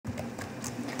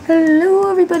Hello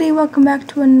everybody, welcome back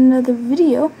to another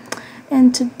video,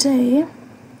 and today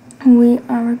we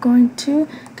are going to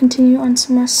continue on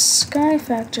some more Sky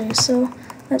Factory. So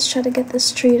let's try to get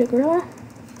this tree to grow.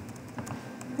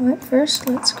 Alright, first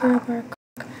let's grab our crook.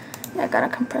 Yeah, I got a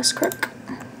compressed crook.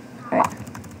 Alright.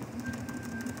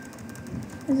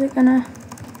 Is it gonna...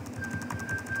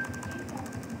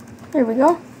 There we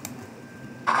go.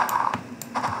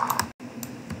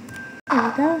 There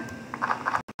we go.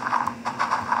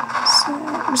 So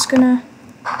I'm just gonna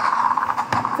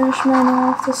finish mining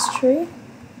off this tree.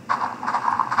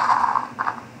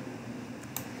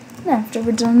 And after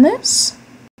we're done this,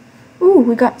 ooh,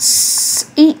 we got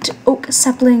 8 oak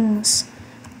saplings.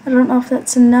 I don't know if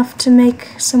that's enough to make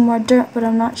some more dirt, but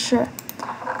I'm not sure.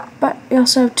 But we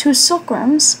also have 2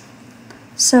 silkworms,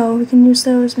 so we can use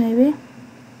those maybe.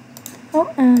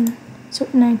 Oh, and so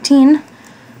 19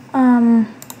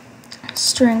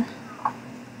 string.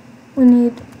 We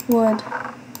need wood.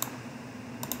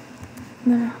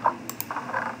 No.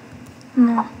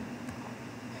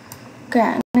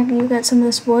 Okay, I'm gonna get some of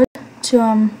this wood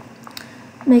to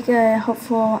make a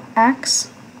hopeful axe.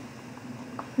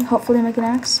 Hopefully make an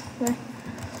axe. Okay.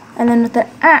 And then with the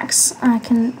axe, I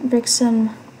can break some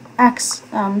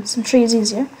trees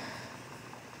easier.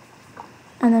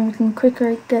 And then we can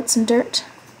quicker get some dirt.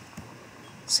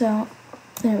 So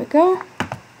there we go.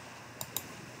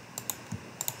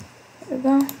 There we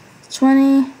go.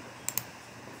 20.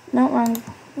 No,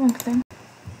 wrong thing.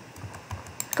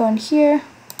 Go in here.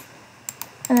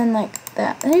 And then like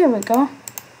that. There we go.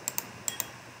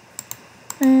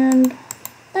 And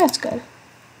that's good.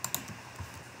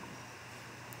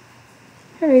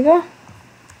 Here we go.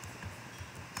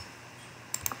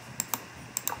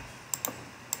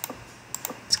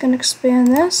 It's gonna expand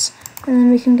this, and then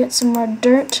we can get some more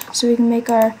dirt so we can make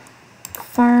our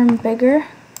farm bigger.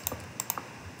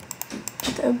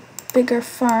 The bigger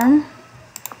farm,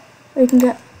 we can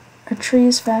get our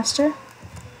trees faster.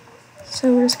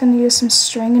 So we're just going to use some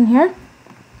string in here.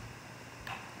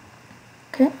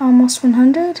 Okay, almost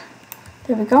 100.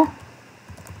 There we go.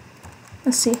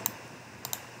 Let's see.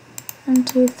 1,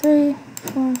 2, 3,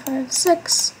 4, 5,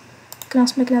 6. We can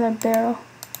also make another barrel.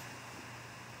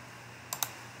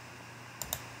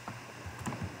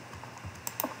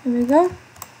 There we go.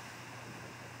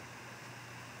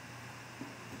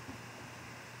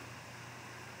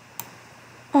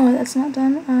 Oh, that's not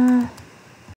done.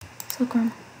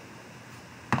 Silkworm.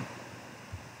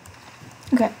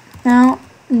 Okay, now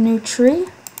new tree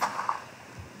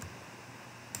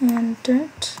and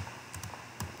dirt.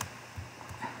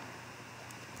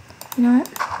 You know what?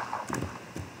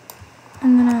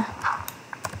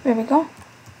 There we go.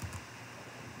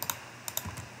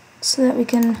 So that we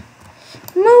can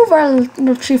move our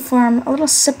little tree farm a little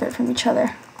separate from each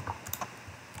other.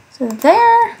 So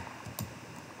there.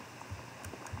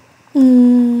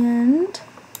 And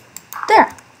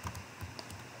there.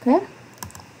 Okay.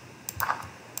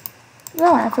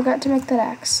 Oh, I forgot to make that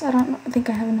axe. I think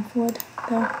I have enough wood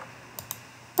though.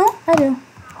 Oh, I do.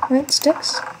 Wait,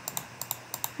 sticks.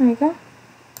 There we go.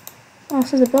 Oh,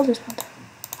 this is a builder's build.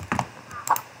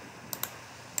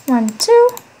 1, 2.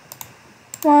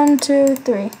 1, 2,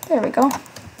 3. There we go.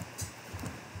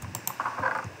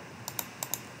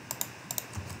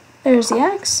 There's the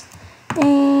axe.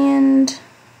 And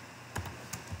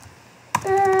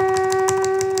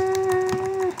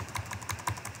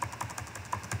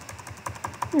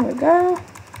there we go.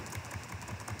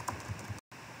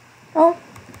 Oh,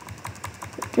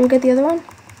 did we get the other one?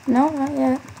 No, not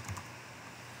yet.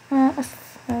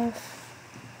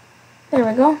 There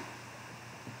we go.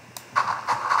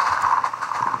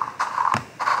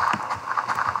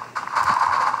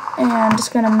 And I'm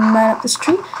just gonna mine up this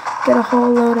tree, get a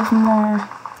whole load of more.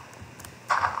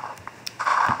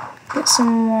 Get some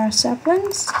more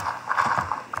saplings.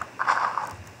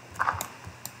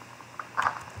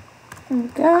 There we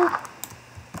go.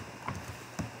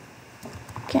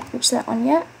 Can't reach that one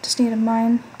yet. Just need to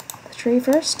mine the tree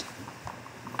first.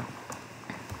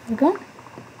 There we go.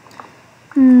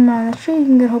 Mine the tree, you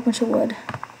can get a whole bunch of wood.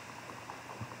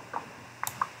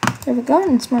 There we go,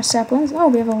 and some more saplings. Oh,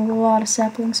 we have a lot of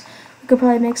saplings. We could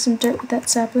probably make some dirt with that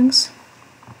saplings.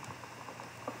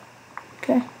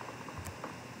 Okay.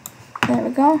 There we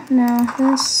go. Now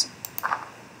this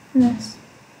and this.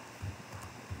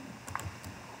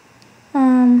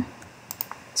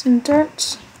 Some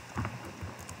dirt.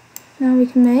 Now we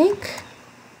can make,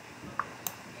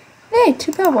 hey,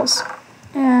 2 pebbles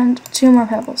and 2 more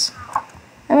pebbles.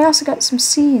 And we also got some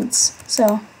seeds,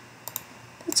 so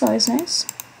that's always nice.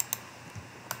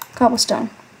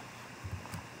 Cobblestone.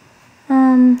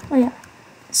 Oh yeah,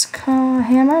 Let's call a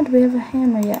hammer. Do we have a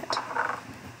hammer yet?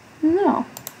 No.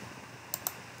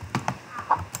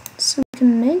 So we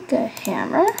can make a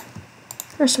hammer.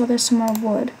 First of all, there's some more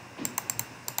wood.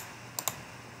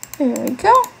 There we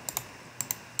go.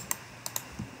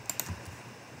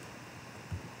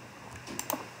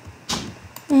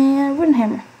 And wooden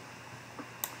hammer.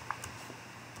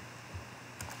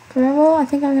 Gravel, I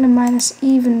think I'm going to mine this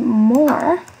even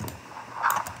more.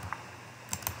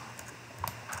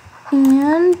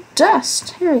 And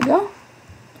dust. Here we go.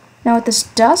 Now with this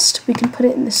dust, we can put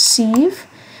it in the sieve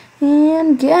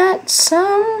and get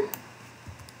some...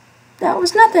 That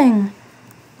was nothing.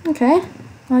 Okay.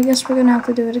 Well, I guess we're going to have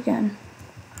to do it again.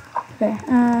 Okay,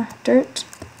 dirt.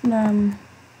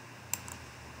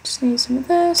 Just need some of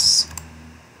this.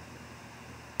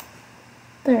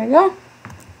 There we go.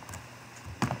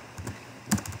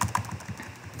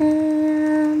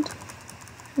 And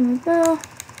here we go.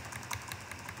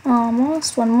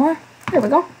 Almost. One more. There we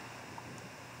go.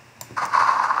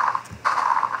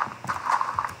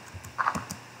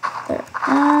 There.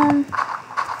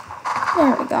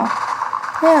 There we go.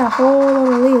 Yeah, a whole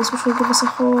load of leaves, which will give us a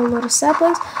whole load of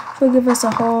saplings, which will give us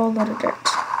a whole load of dirt.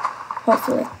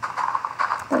 Hopefully.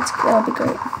 That'll be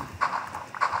great.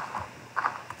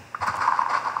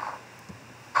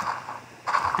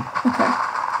 Okay.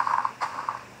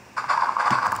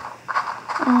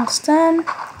 Almost done.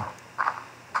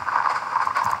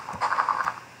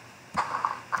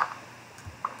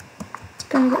 Just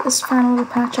gonna get this final little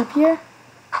patch up here.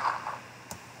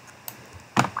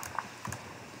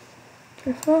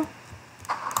 Careful.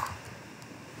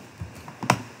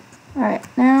 Alright,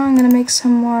 now I'm gonna make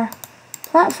some more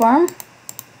platform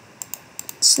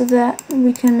so that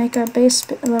we can make our base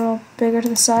a little bigger to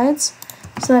the sides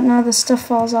so that none of the stuff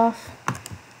falls off.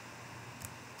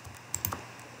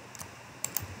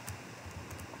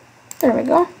 There we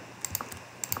go.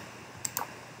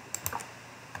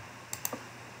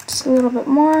 Just a little bit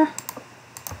more.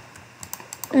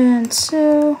 And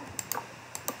so.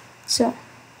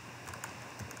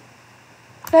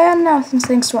 And now,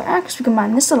 thanks to our axe, we can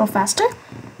mine this a little faster.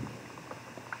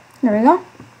 There we go.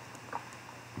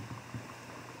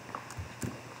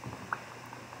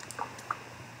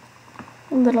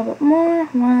 A little bit more.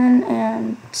 1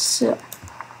 and 2.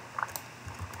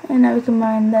 And now we can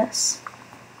mine this.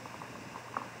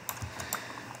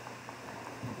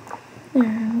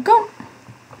 There we go.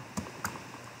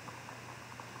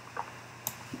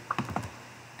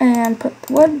 And put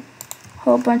the wood.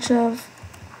 Whole bunch of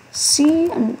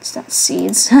it's not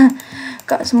seeds.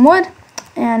 Got some wood.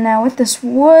 And now with this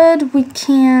wood we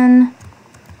can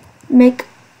make,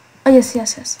 oh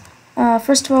yes.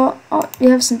 First of all, we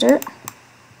have some dirt.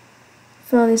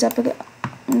 Fill these up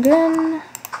again.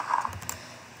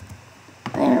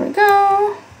 There we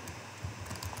go.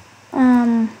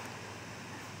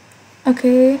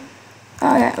 Okay.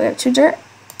 Oh yeah, we have 2 dirt.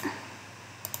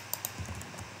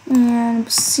 And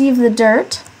sieve the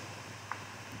dirt.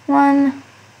 1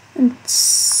 and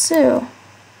 2.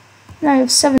 Now we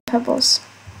have 7 pebbles.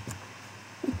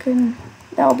 That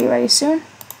will be ready soon.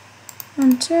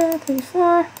 1, 2, 3,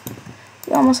 4.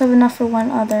 We almost have enough for 1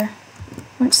 other.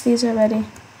 Once these are ready.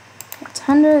 It's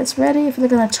 100. It's ready. If you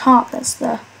look on the top, that's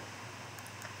the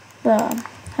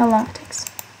how long it takes.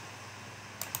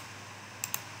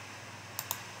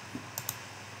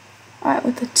 Alright,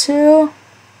 with the 2. Oh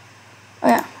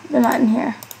yeah, they're not in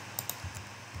here.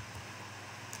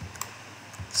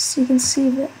 So you can see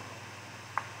it.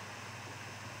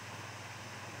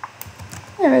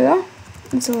 There we go.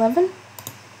 It's 11.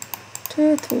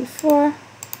 2, 3, 4.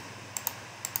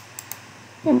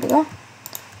 Here we go.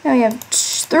 Now we have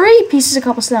 3 pieces of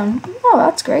cobblestone. Oh,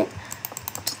 that's great.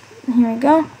 Here we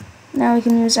go. Now we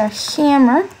can use our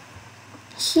hammer.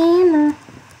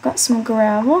 Got some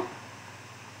gravel.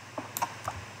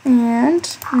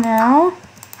 And now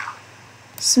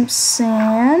some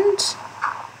sand.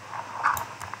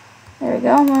 There we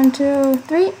go. 1, 2,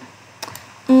 3.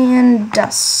 And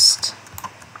dust.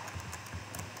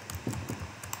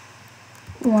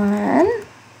 1.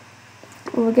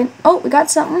 Again. Oh, we got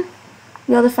something. We'll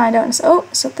be able to find out.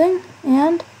 Something.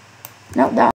 And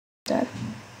nope, that was dead.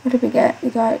 What did we get? We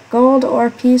got gold, ore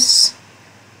piece,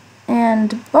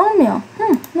 and bone meal.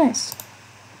 Nice.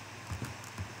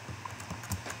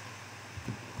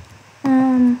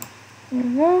 There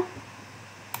we go.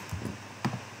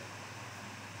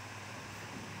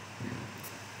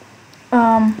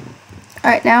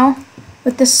 Alright, now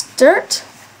with this dirt,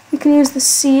 you can use the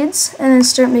seeds and then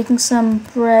start making some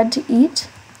bread to eat.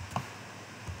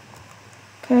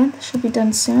 Okay, this should be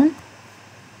done soon.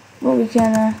 But we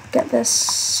can get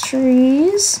this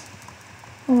trees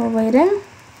while we're waiting.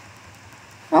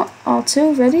 Oh, all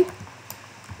two, ready?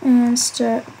 And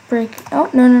start break. Oh,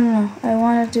 no. I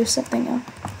want to do something else.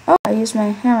 Oh, I used my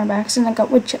hammer by accident. I got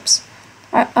wood chips.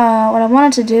 What I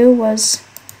wanted to do was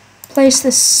place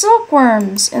the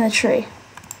silkworms in the tree.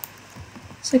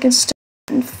 So I can start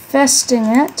infesting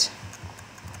it.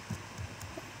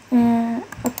 And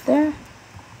up there.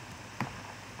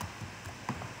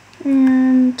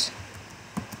 And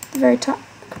the very top.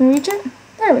 Can we reach it?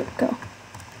 There we go.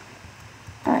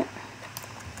 Alright.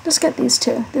 Just get these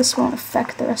two. This won't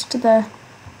affect the rest of the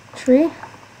tree.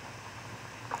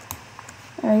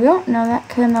 There we go. Now that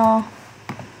can all...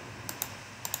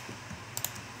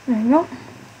 There we go.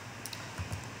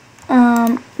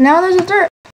 Now there's a dirt.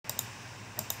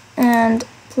 And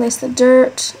place the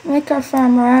dirt. Make our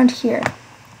farm around here.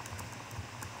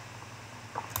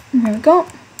 And here we go.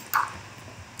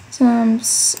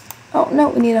 Oh no,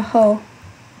 we need a hoe.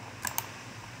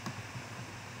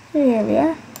 Here we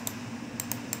are.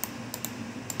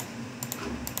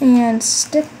 And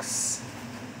sticks.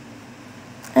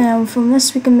 And from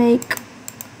this we can make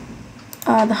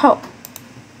the hoe.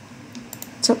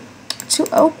 So 2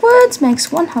 oak woods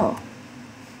makes 1 hoe.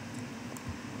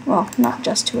 Well, not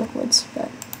just 2 oak woods, but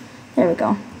there we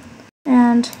go.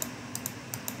 And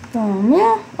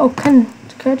yeah. Oh, can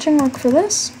crouching work for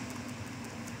this?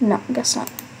 No, I guess not.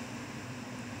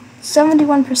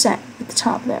 71% at the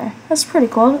top there. That's pretty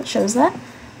cool. It shows that.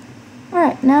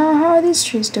 Alright, now how are these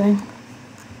trees doing?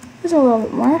 There's a little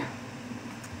bit more.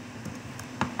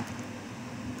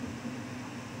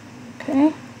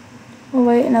 Okay. We'll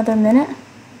wait another minute.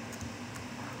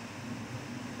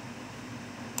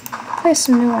 Place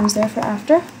some new ones there for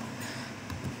after.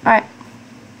 Alright.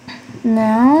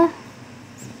 Now,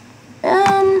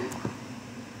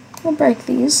 we'll break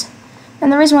these.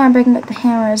 And the reason why I'm breaking up the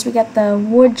hammer is we get the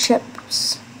wood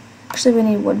chips. Actually, we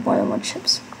need wood more than wood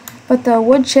chips. But the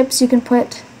wood chips you can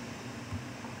put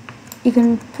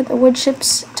the wood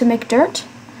chips to make dirt.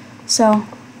 So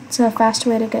it's a fast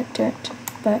way to get dirt.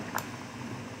 But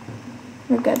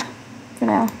we're good for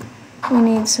now. We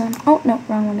need some. Oh no,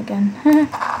 wrong one again.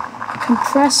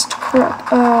 Compressed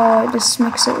crook. Oh, it just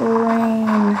makes it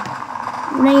rain.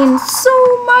 Rain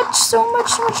so much.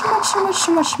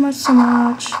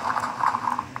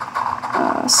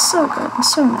 So good,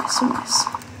 so nice.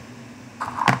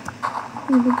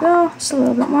 Here we go, just a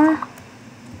little bit more.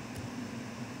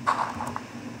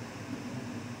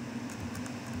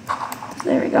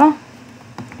 There we go.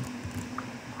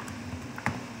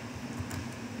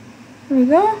 Here we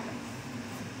go.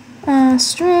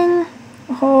 String,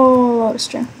 a whole lot of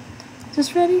string. Is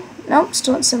this ready? Nope,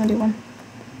 still at 71.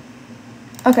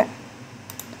 Okay.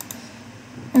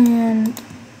 And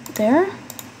there.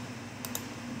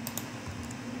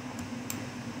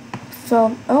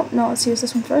 Oh no, let's use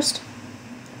this one first.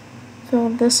 Fill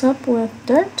this up with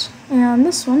dirt, and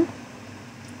this one,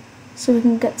 so we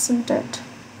can get some dirt.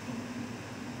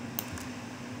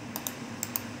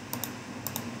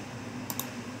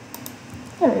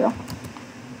 There we go.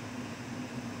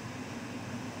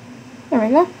 There we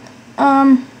go.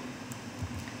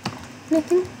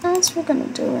 Anything else we're gonna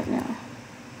do right now?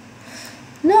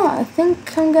 No, I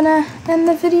think I'm gonna end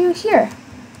the video here.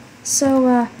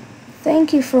 So,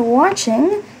 thank you for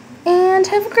watching, and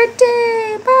have a great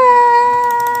day. Bye!